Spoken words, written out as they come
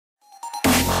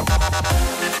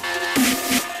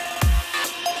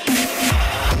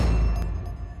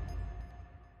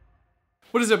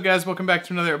What is up, guys? Welcome back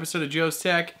to another episode of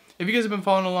JoesTech. If you guys have been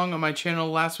following along on my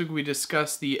channel, last week we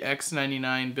discussed the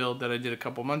X99 build that I did a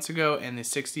couple months ago and the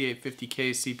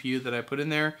 6850K CPU that I put in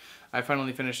there. I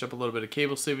finally finished up a little bit of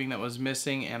cable sleeving that was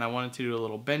missing, and I wanted to do a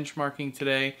little benchmarking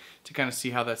today to kind of see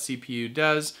how that CPU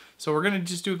does. So we're going to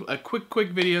just do a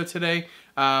quick video today.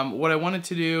 What I wanted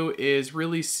to do is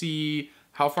really see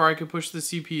how far I could push the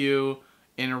CPU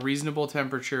in a reasonable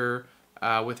temperature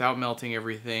without melting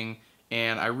everything.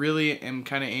 And I really am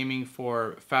kind of aiming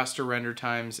for faster render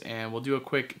times, and we'll do a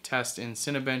quick test in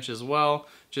Cinebench as well,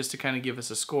 just to kind of give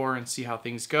us a score and see how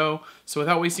things go. So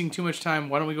without wasting too much time,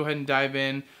 why don't we go ahead and dive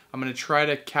in. I'm going to try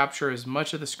to capture as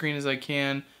much of the screen as I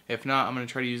can. If not, I'm going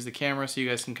to try to use the camera so you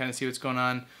guys can kind of see what's going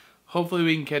on. Hopefully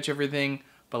we can catch everything,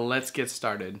 but let's get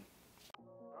started.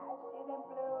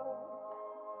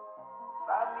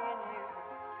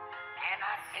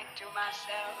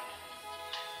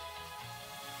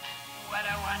 What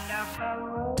a wonderful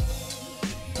world.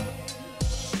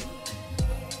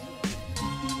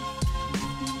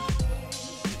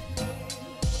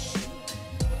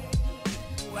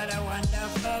 What a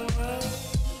wonderful world.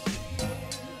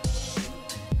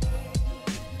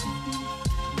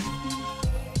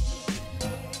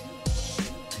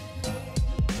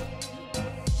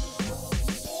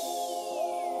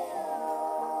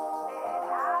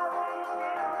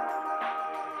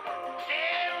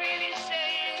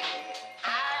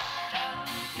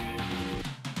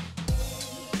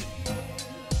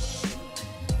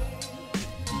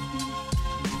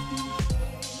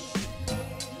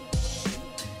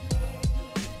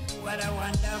 What a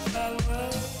wonderful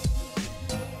world.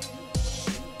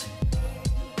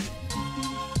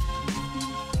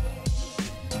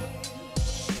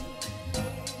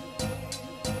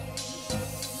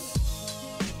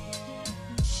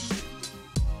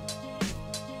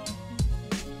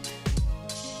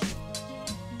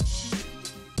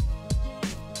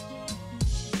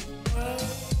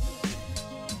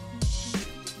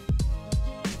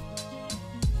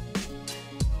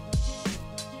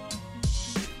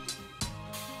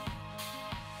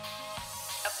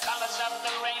 Of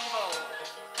the rainbow,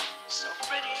 so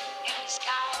pretty in the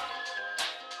sky,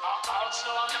 are also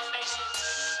on the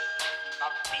faces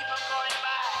of people going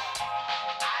by.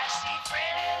 I see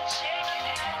friends shaking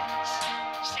hands,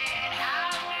 saying how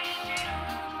do you do.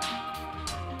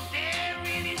 They're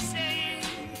really saying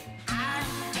I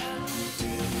love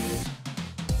you.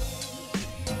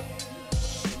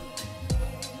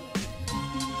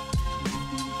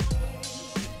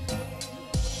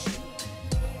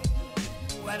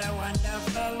 What a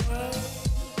wonderful world.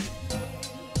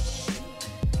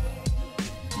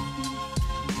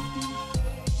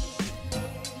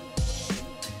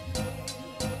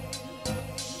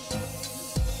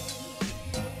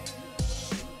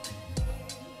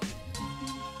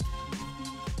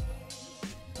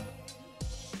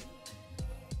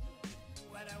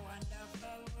 What a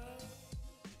wonderful world.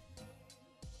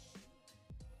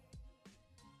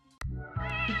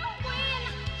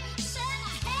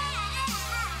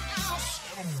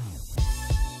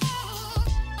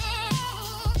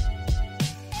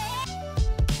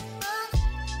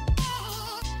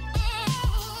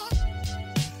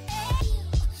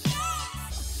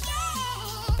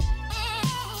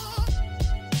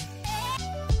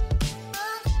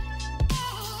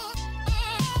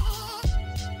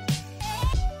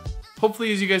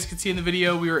 Hopefully, as you guys can see in the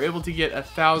video, we were able to get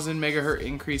 1,000 megahertz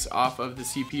increase off of the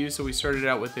CPU. So we started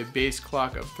out with a base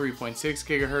clock of 3.6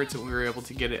 gigahertz, and we were able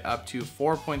to get it up to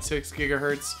 4.6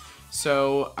 gigahertz.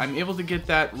 So I'm able to get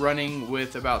that running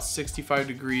with about 65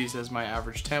 degrees as my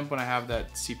average temp when I have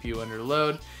that CPU under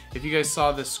load. If you guys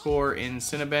saw the score in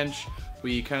Cinebench,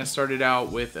 we kind of started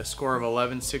out with a score of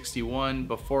 1161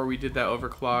 before we did that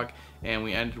overclock, and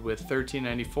we ended with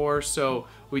 1394. So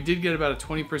we did get about a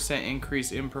 20%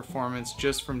 increase in performance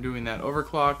just from doing that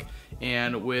overclock.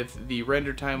 And with the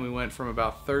render time, we went from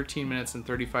about 13 minutes and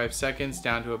 35 seconds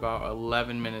down to about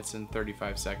 11 minutes and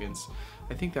 35 seconds.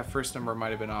 I think that first number might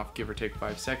have been off, give or take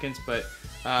 5 seconds, but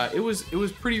it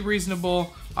was pretty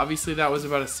reasonable. Obviously, that was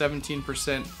about a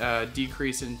 17%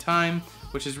 decrease in time,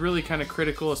 which is really kind of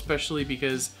critical, especially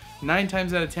because 9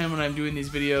 times out of 10 when I'm doing these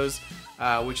videos,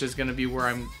 which is going to be where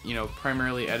I'm,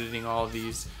 primarily editing all of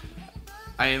these,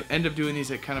 I end up doing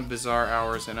these at kind of bizarre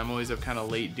hours, and I'm always up kind of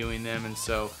late doing them, and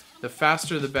so the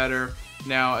faster the better.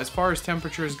 Now, as far as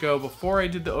temperatures go, before I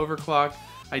did the overclock,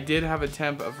 I did have a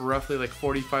temp of roughly like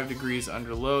 45 degrees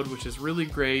under load, which is really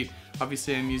great.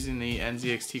 Obviously, I'm using the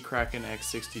NZXT Kraken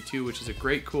X62, which is a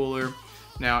great cooler.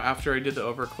 Now, after I did the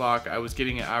overclock, I was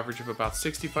getting an average of about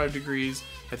 65 degrees.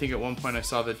 I think at one point I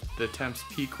saw the temps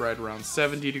peak right around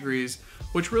 70 degrees,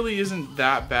 which really isn't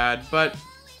that bad. But,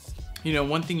 you know,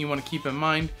 one thing you want to keep in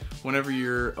mind whenever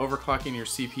you're overclocking your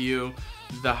CPU,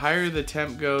 the higher the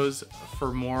temp goes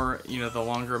for more, you know, the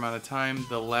longer amount of time,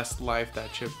 the less life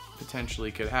that chip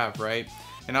potentially could have, right?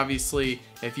 And obviously,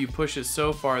 if you push it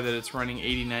so far that it's running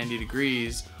 80, 90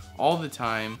 degrees all the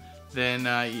time, then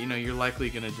you know, you're likely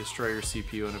going to destroy your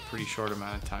CPU in a pretty short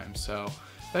amount of time. So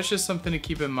that's just something to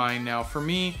keep in mind. Now for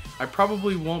me, I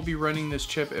probably won't be running this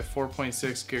chip at 4.6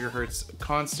 gigahertz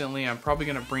constantly. I'm probably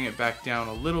going to bring it back down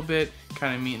a little bit,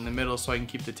 kind of meet in the middle so I can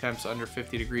keep the temps under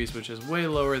 50 degrees, which is way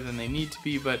lower than they need to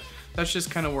be, but that's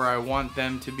just kind of where I want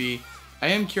them to be. I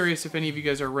am curious if any of you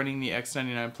guys are running the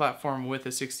X99 platform with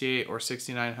a 68 or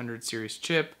 6900 series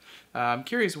chip. I'm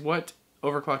curious what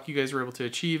overclock you guys were able to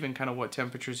achieve and kind of what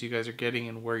temperatures you guys are getting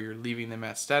and where you're leaving them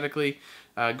at statically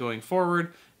going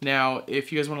forward. Now,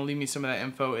 if you guys want to leave me some of that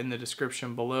info in the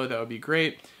description below, that would be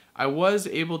great. I was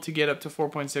able to get up to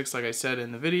 4.6 like I said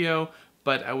in the video,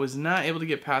 but I was not able to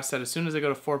get past that. As soon as I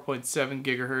go to 4.7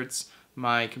 gigahertz,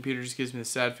 my computer just gives me the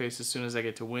sad face as soon as I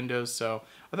get to Windows. So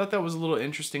I thought that was a little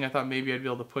interesting. I thought maybe I'd be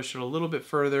able to push it a little bit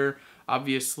further.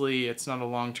 Obviously, it's not a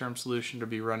long-term solution to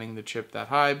be running the chip that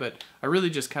high, but I really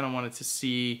just kind of wanted to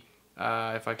see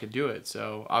if I could do it.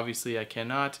 So obviously I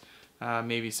cannot.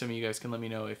 Maybe some of you guys can let me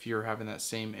know if you're having that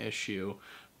same issue.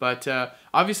 But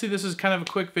obviously this is kind of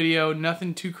a quick video,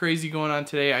 nothing too crazy going on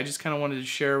today. I just kind of wanted to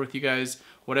share with you guys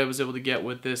what I was able to get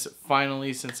with this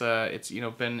finally, since it's, you know,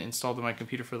 been installed on my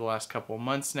computer for the last couple of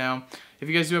months now. If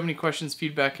you guys do have any questions,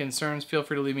 feedback, concerns, feel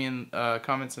free to leave me in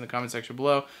comments in the comment section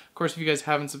below. Of course, if you guys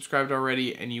haven't subscribed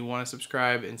already and you want to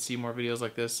subscribe and see more videos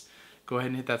like this, go ahead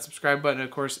and hit that subscribe button.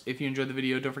 Of course, if you enjoyed the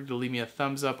video, don't forget to leave me a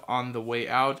thumbs up on the way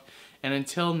out. And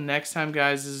until next time,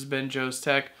 guys, this has been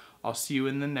JoesTech. I'll see you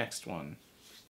in the next one.